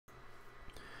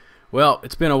Well,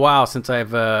 it's been a while since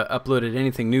I've uploaded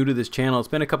anything new to this channel. It's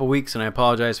been a couple weeks, and I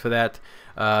apologize for that.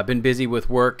 I've been busy with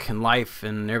work and life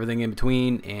and everything in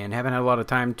between, and haven't had a lot of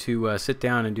time to sit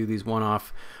down and do these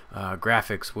one-off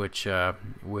graphics, which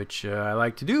I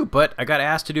like to do. But I got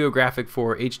asked to do a graphic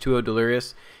for H2O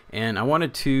Delirious, and I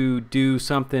wanted to do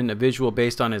something, a visual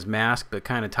based on his mask, but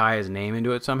kind of tie his name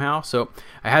into it somehow. So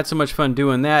I had so much fun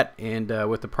doing that, and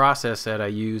with the process that I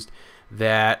used,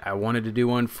 that I wanted to do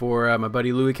one for my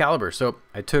buddy Lui Calibre. So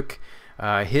I took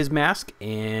his mask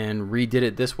and redid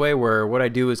it this way, where what I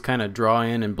do is kind of draw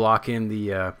in and block in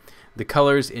the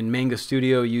colors in Manga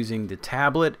Studio using the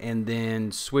tablet, and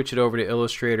then switch it over to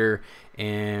Illustrator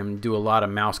and do a lot of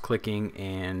mouse clicking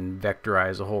and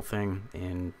vectorize the whole thing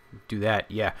and do that.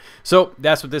 Yeah, so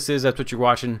that's what this is. That's what you're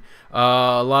watching.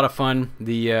 A lot of fun.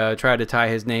 The tried to tie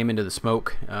his name into the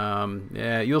smoke.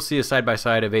 Yeah, you'll see a side by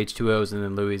side of H2O's and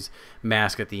then Louis'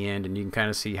 mask at the end, and you can kind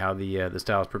of see how the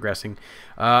style is progressing.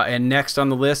 And next on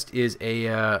the list is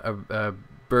a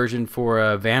version for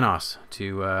Vanos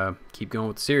to keep going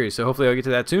with the series. So hopefully I'll get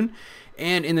to that soon.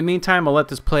 And in the meantime, I'll let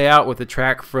this play out with a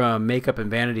track from Makeup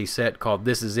and Vanity set called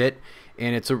 "This Is It,"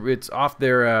 and it's off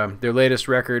their latest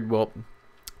record. Well,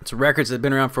 it's records that have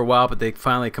been around for a while, but they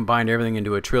finally combined everything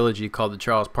into a trilogy called the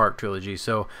Charles Park Trilogy.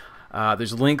 So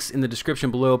there's links in the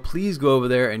description below. Please go over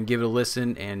there and give it a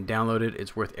listen and download it.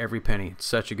 It's worth every penny. It's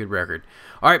such a good record.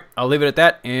 All right, I'll leave it at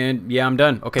that, and yeah, I'm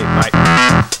done. Okay,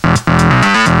 bye.